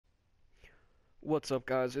What's up,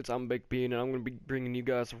 guys? It's imabakedbean, and I'm going to be bringing you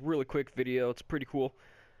guys a really quick video. It's pretty cool.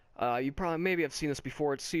 You probably maybe have seen this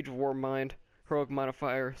before. It's Siege of Warmind, heroic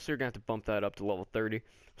modifier, so you're going to have to bump that up to level 30.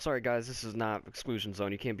 Sorry, guys, this is not exclusion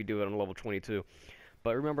zone. You can't be doing it on level 22.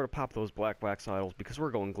 But remember to pop those black wax idols because we're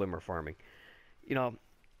going glimmer farming. You know,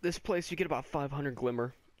 this place you get about 500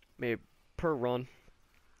 glimmer, maybe per run.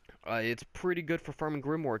 It's pretty good for farming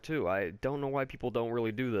grimoire too. I don't know why people don't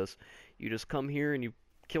really do this. You just come here and you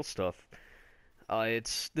kill stuff.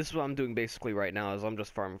 This is what I'm doing basically right now. Is I'm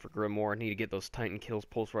just farming for grimoire. I need to get those titan kills,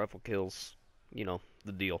 pulse rifle kills. You know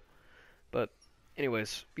the deal. But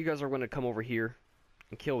anyways, you guys are going to come over here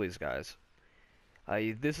and kill these guys.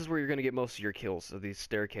 This is where you're going to get most of your kills of these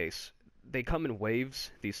staircase. They come in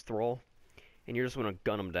waves, these thrall, and you're just going to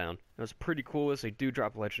gun them down. And what's pretty cool is they do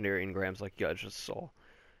drop legendary engrams like you guys just saw,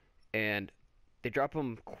 and they drop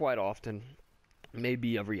them quite often.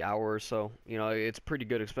 Maybe every hour or so. You know, it's pretty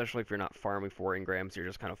good, especially if you're not farming for engrams, you're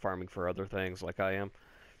just kind of farming for other things like I am.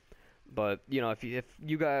 But, you know, if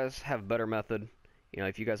you guys have a better method, you know,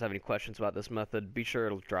 if you guys have any questions about this method, be sure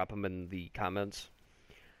to drop them in the comments.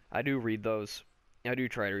 I do read those. I do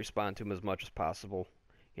try to respond to them as much as possible.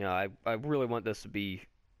 You know, I really want this to be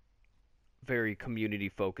very community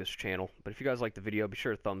focused channel. But if you guys like the video, be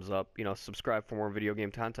sure to thumbs up, you know, subscribe for more video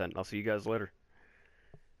game content. I'll see you guys later.